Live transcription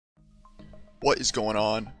What is going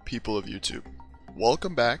on, people of YouTube?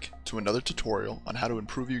 Welcome back to another tutorial on how to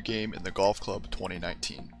improve your game in the Golf Club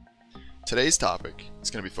 2019. Today's topic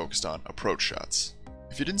is going to be focused on approach shots.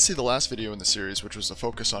 If you didn't see the last video in the series, which was a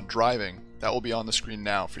focus on driving, that will be on the screen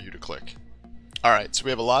now for you to click. Alright, so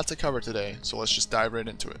we have a lot to cover today, so let's just dive right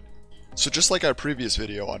into it. So just like our previous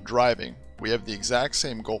video on driving, we have the exact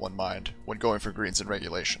same goal in mind when going for greens in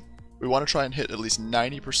regulation. We want to try and hit at least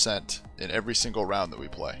 90% in every single round that we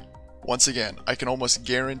play. Once again, I can almost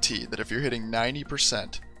guarantee that if you're hitting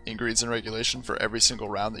 90% in greens in regulation for every single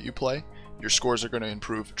round that you play, your scores are going to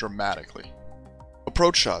improve dramatically.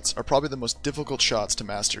 Approach shots are probably the most difficult shots to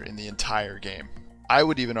master in the entire game. I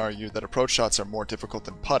would even argue that approach shots are more difficult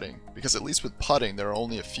than putting, because at least with putting there are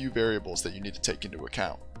only a few variables that you need to take into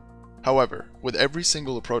account. However, with every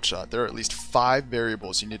single approach shot, there are at least 5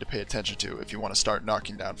 variables you need to pay attention to if you want to start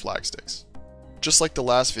knocking down flagsticks. Just like the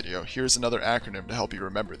last video, here's another acronym to help you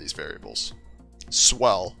remember these variables.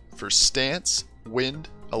 SWELL for stance, wind,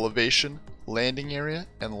 elevation, landing area,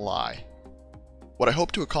 and lie. What I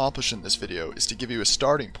hope to accomplish in this video is to give you a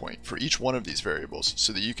starting point for each one of these variables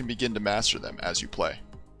so that you can begin to master them as you play.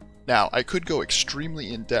 Now, I could go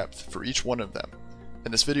extremely in depth for each one of them,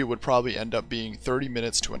 and this video would probably end up being 30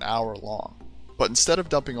 minutes to an hour long. But instead of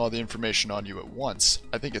dumping all the information on you at once,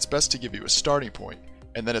 I think it's best to give you a starting point,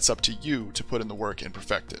 and then it's up to you to put in the work and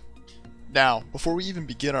perfect it. Now, before we even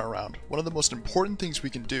begin our round, one of the most important things we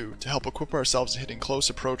can do to help equip ourselves to hitting close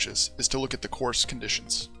approaches is to look at the course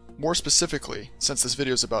conditions. More specifically, since this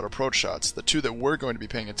video is about approach shots, the two that we're going to be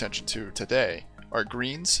paying attention to today are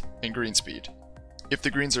greens and green speed. If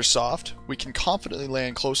the greens are soft, we can confidently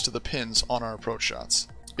land close to the pins on our approach shots.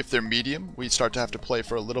 If they're medium, we start to have to play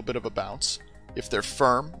for a little bit of a bounce. If they're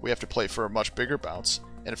firm, we have to play for a much bigger bounce.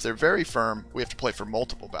 And if they're very firm, we have to play for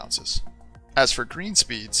multiple bounces. As for green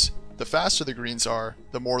speeds, the faster the greens are,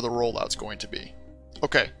 the more the rollout's going to be.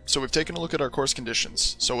 Okay, so we've taken a look at our course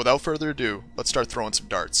conditions, so without further ado, let's start throwing some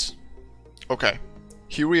darts. Okay,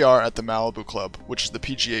 here we are at the Malibu Club, which is the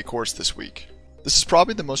PGA course this week. This is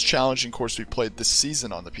probably the most challenging course we've played this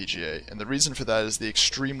season on the PGA, and the reason for that is the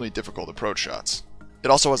extremely difficult approach shots.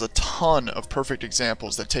 It also has a ton of perfect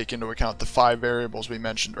examples that take into account the 5 variables we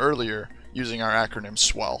mentioned earlier using our acronym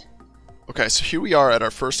SWELL. Okay, so here we are at our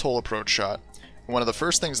first hole approach shot. And one of the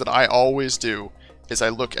first things that I always do is I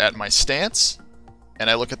look at my stance and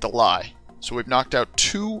I look at the lie. So we've knocked out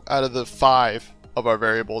 2 out of the 5 of our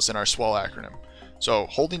variables in our SWELL acronym. So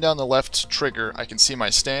holding down the left trigger, I can see my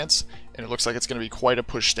stance, and it looks like it's going to be quite a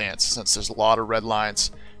push stance since there's a lot of red lines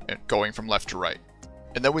going from left to right.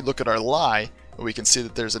 And then we look at our lie, and we can see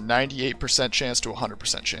that there's a 98% chance to a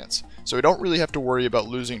 100% chance. So we don't really have to worry about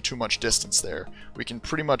losing too much distance there. We can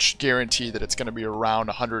pretty much guarantee that it's going to be around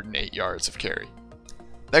 108 yards of carry.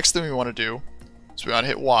 Next thing we want to do is we want to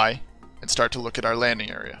hit Y and start to look at our landing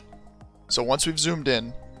area. So once we've zoomed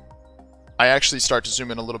in, I actually start to zoom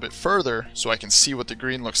in a little bit further so I can see what the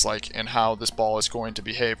green looks like and how this ball is going to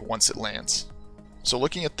behave once it lands. So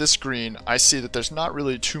looking at this green, I see that there's not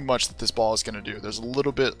really too much that this ball is going to do. There's a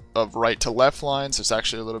little bit of right to left lines, there's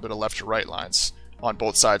actually a little bit of left to right lines on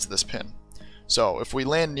both sides of this pin. So if we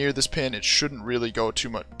land near this pin, it shouldn't really go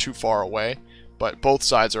too far away, but both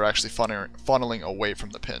sides are actually funneling away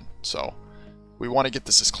from the pin. So we want to get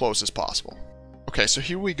this as close as possible. Okay, so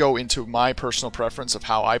here we go into my personal preference of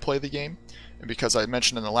how I play the game. And because I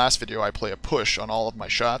mentioned in the last video I play a push on all of my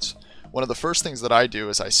shots, one of the first things that I do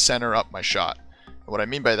is I center up my shot. And what I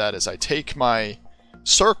mean by that is I take my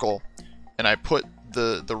circle and I put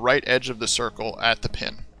the right edge of the circle at the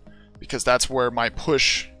pin. Because that's where my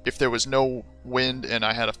push, if there was no wind and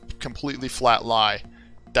I had a completely flat lie,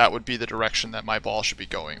 that would be the direction that my ball should be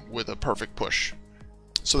going with a perfect push.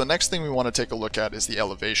 So the next thing we want to take a look at is the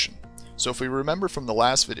elevation. So if we remember from the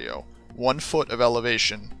last video, 1 foot of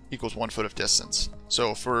elevation equals 1 foot of distance.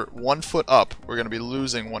 So for 1 foot up, we're going to be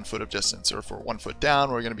losing 1 foot of distance, or for 1 foot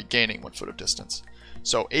down, we're going to be gaining 1 foot of distance.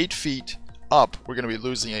 So 8 feet up, we're going to be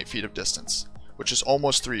losing 8 feet of distance, which is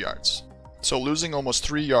almost 3 yards. So losing almost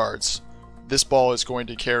 3 yards, this ball is going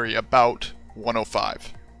to carry about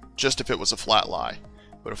 105, just if it was a flat lie.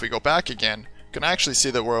 But if we go back again, you can actually see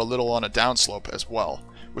that we're a little on a downslope as well,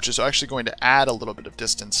 which is actually going to add a little bit of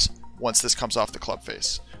distance once this comes off the club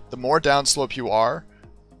face. The more downslope you are,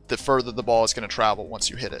 the further the ball is going to travel once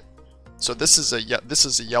you hit it. So this is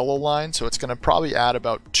a yellow line, so it's going to probably add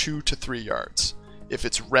about 2 to 3 yards. If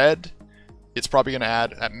it's red, it's probably going to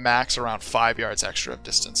add at max around 5 yards extra of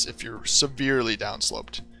distance if you're severely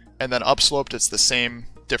downsloped. And then upsloped, it's the same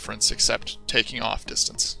difference except taking off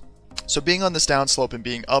distance. So being on this downslope and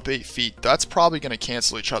being up 8 feet, that's probably going to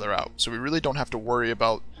cancel each other out. So we really don't have to worry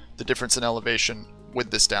about the difference in elevation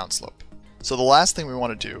with this downslope. So the last thing we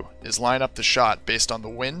want to do is line up the shot based on the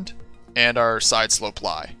wind and our side slope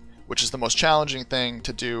lie, which is the most challenging thing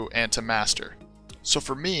to do and to master. So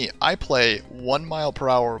for me, I play 1 mile per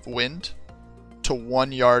hour of wind to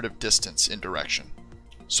 1 yard of distance in direction.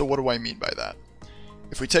 So what do I mean by that?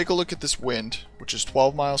 If we take a look at this wind, which is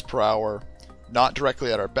 12 miles per hour, not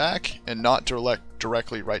directly at our back and not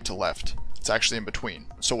directly right to left. It's actually in between.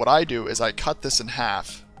 So what I do is I cut this in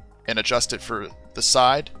half and adjust it for the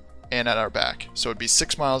side and at our back. So it'd be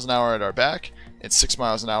 6 miles an hour at our back and 6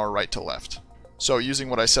 miles an hour right to left. So using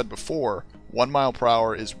what I said before, 1 mile per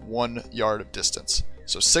hour is 1 yard of distance.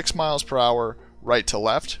 So 6 miles per hour right to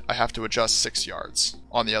left, I have to adjust 6 yards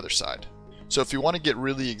on the other side. So if you want to get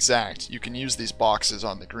really exact, you can use these boxes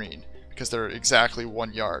on the green because they're exactly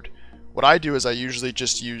 1 yard. What I do is I usually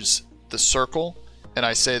just use the circle and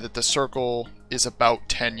I say that the circle is about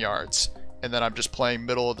 10 yards. And then I'm just playing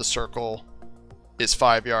middle of the circle is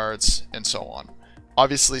 5 yards and so on.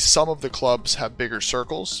 Obviously some of the clubs have bigger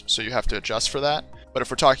circles, so you have to adjust for that. But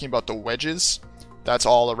if we're talking about the wedges, that's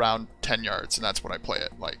all around 10 yards and that's what I play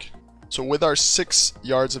it like. So with our 6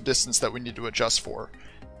 yards of distance that we need to adjust for,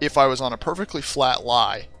 if I was on a perfectly flat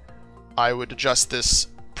lie, I would adjust this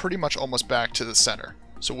pretty much almost back to the center.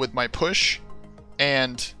 So with my push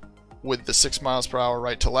and with the 6 miles per hour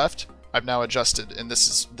right to left, I've now adjusted and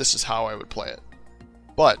this is how I would play it.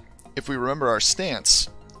 But if we remember our stance,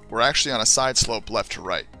 we're actually on a side slope left to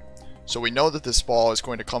right. So we know that this ball is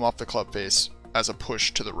going to come off the club face as a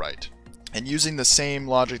push to the right. And using the same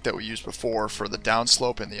logic that we used before for the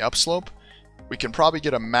downslope and the upslope, we can probably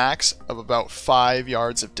get a max of about 5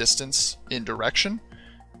 yards of distance in direction,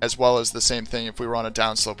 as well as the same thing if we were on a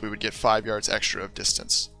downslope, we would get 5 yards extra of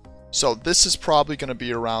distance. So this is probably going to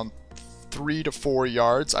be around 3 to 4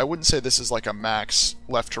 yards. I wouldn't say this is like a max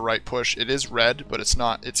left to right push. It is red, but it's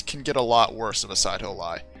not. It can get a lot worse of a side hill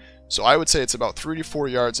lie. So I would say it's about 3 to 4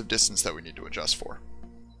 yards of distance that we need to adjust for.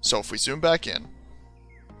 So if we zoom back in,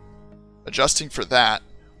 adjusting for that,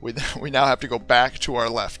 we now have to go back to our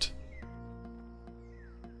left.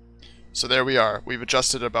 So there we are. We've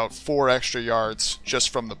adjusted about 4 extra yards just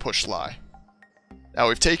from the push lie. Now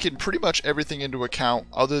we've taken pretty much everything into account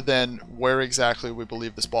other than where exactly we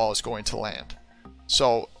believe this ball is going to land.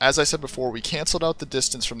 So as I said before, we canceled out the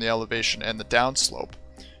distance from the elevation and the downslope.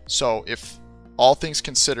 So if all things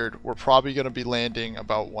considered, we're probably going to be landing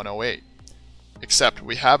about 108. Except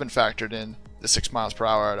we haven't factored in the 6 miles per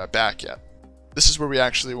hour at our back yet. This is where we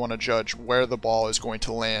actually want to judge where the ball is going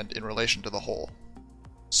to land in relation to the hole.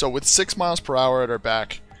 So with 6 miles per hour at our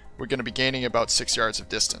back, we're going to be gaining about 6 yards of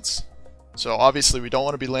distance. So obviously we don't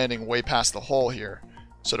want to be landing way past the hole here.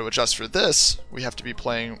 So to adjust for this, we have to be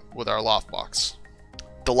playing with our loft box.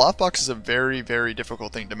 The loft box is a very, very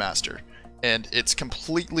difficult thing to master. And it's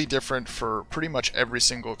completely different for pretty much every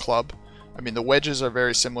single club. I mean, the wedges are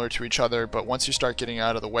very similar to each other, but once you start getting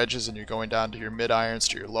out of the wedges and you're going down to your mid irons,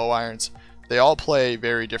 to your low irons, they all play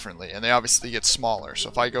very differently, and they obviously get smaller. So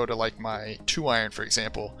if I go to like my 2-iron, for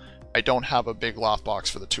example, I don't have a big loft box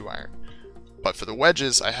for the 2-iron. But for the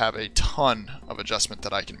wedges, I have a ton of adjustment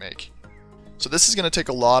that I can make. So this is going to take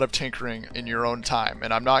a lot of tinkering in your own time,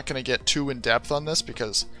 and I'm not going to get too in depth on this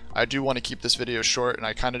because I do want to keep this video short, and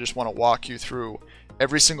I kind of just want to walk you through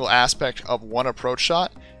every single aspect of one approach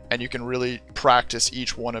shot, and you can really practice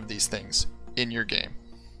each one of these things in your game.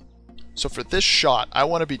 So for this shot, I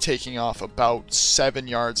want to be taking off about 7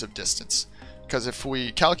 yards of distance, because if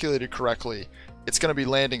we calculated correctly, it's going to be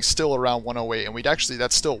landing still around 108, and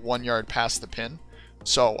that's still 1 yard past the pin.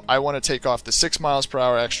 So I want to take off the 6 miles per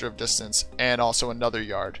hour extra of distance and also another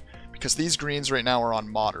yard, because these greens right now are on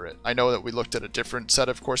moderate. I know that we looked at a different set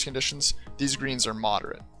of course conditions. These greens are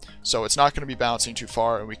moderate, so it's not going to be bouncing too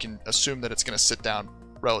far, and we can assume that it's going to sit down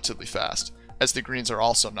relatively fast, as the greens are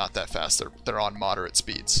also not that fast. They're on moderate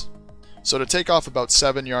speeds. So to take off about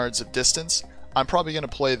 7 yards of distance, I'm probably going to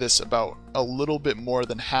play this about a little bit more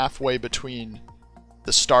than halfway between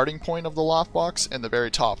the starting point of the loft box and the very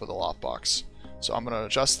top of the loft box. So I'm going to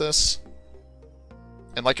adjust this.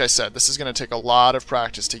 And like I said, this is going to take a lot of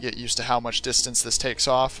practice to get used to how much distance this takes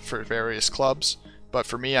off for various clubs. But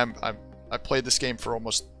for me, I've played this game for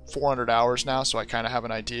almost 400 hours now, so I kind of have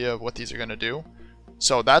an idea of what these are going to do.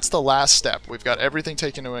 So that's the last step. We've got everything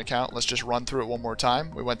taken into account. Let's just run through it one more time.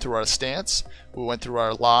 We went through our stance, we went through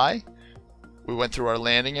our lie, we went through our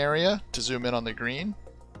landing area to zoom in on the green,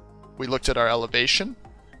 we looked at our elevation,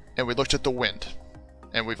 and we looked at the wind.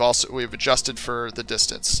 And we've adjusted for the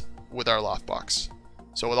distance with our loft box.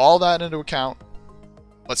 So with all that into account,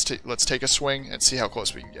 let's take a swing and see how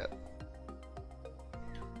close we can get.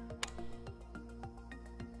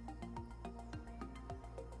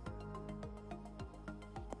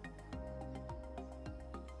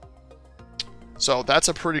 So that's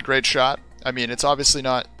a pretty great shot. I mean, it's obviously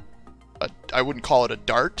not, I wouldn't call it a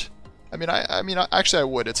dart. Actually I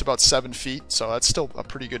would. It's about 7 feet, so that's still a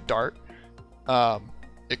pretty good dart.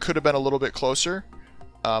 It could have been a little bit closer.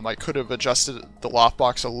 I could have adjusted the loft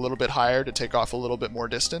box a little bit higher to take off a little bit more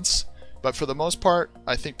distance. But for the most part,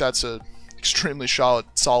 I think that's a extremely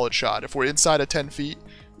solid shot. If we're inside of 10 feet,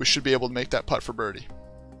 we should be able to make that putt for birdie.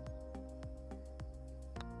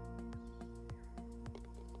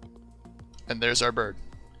 And there's our bird.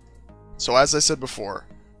 So as I said before,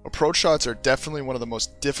 approach shots are definitely one of the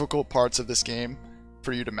most difficult parts of this game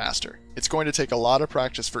for you to master. It's going to take a lot of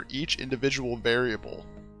practice for each individual variable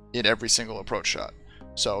in every single approach shot.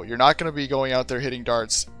 So you're not going to be going out there hitting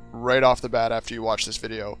darts right off the bat after you watch this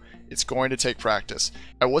video. It's going to take practice.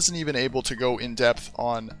 I wasn't even able to go in depth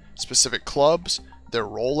on specific clubs, their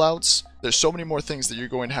rollouts. There's so many more things that you're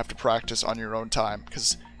going to have to practice on your own time,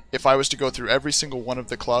 because if I was to go through every single one of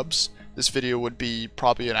the clubs, this video would be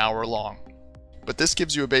probably an hour long. But this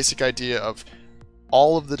gives you a basic idea of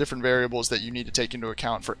all of the different variables that you need to take into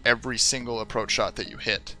account for every single approach shot that you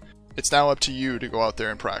hit. It's now up to you to go out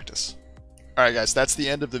there and practice. Alright guys, that's the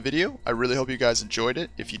end of the video. I really hope you guys enjoyed it.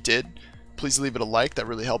 If you did, please leave it a like. That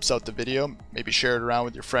really helps out the video. Maybe share it around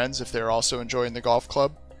with your friends if they're also enjoying the golf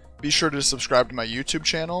club. Be sure to subscribe to my YouTube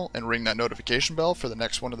channel and ring that notification bell for the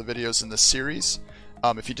next one of the videos in this series.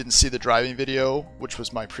 If you didn't see the driving video, which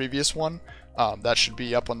was my previous one, that should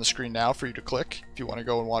be up on the screen now for you to click if you want to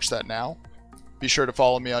go and watch that now. Be sure to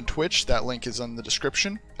follow me on Twitch. That link is in the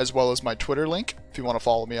description, as well as my Twitter link if you want to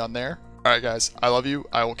follow me on there. Alright guys, I love you.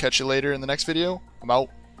 I will catch you later in the next video. I'm out.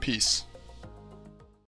 Peace.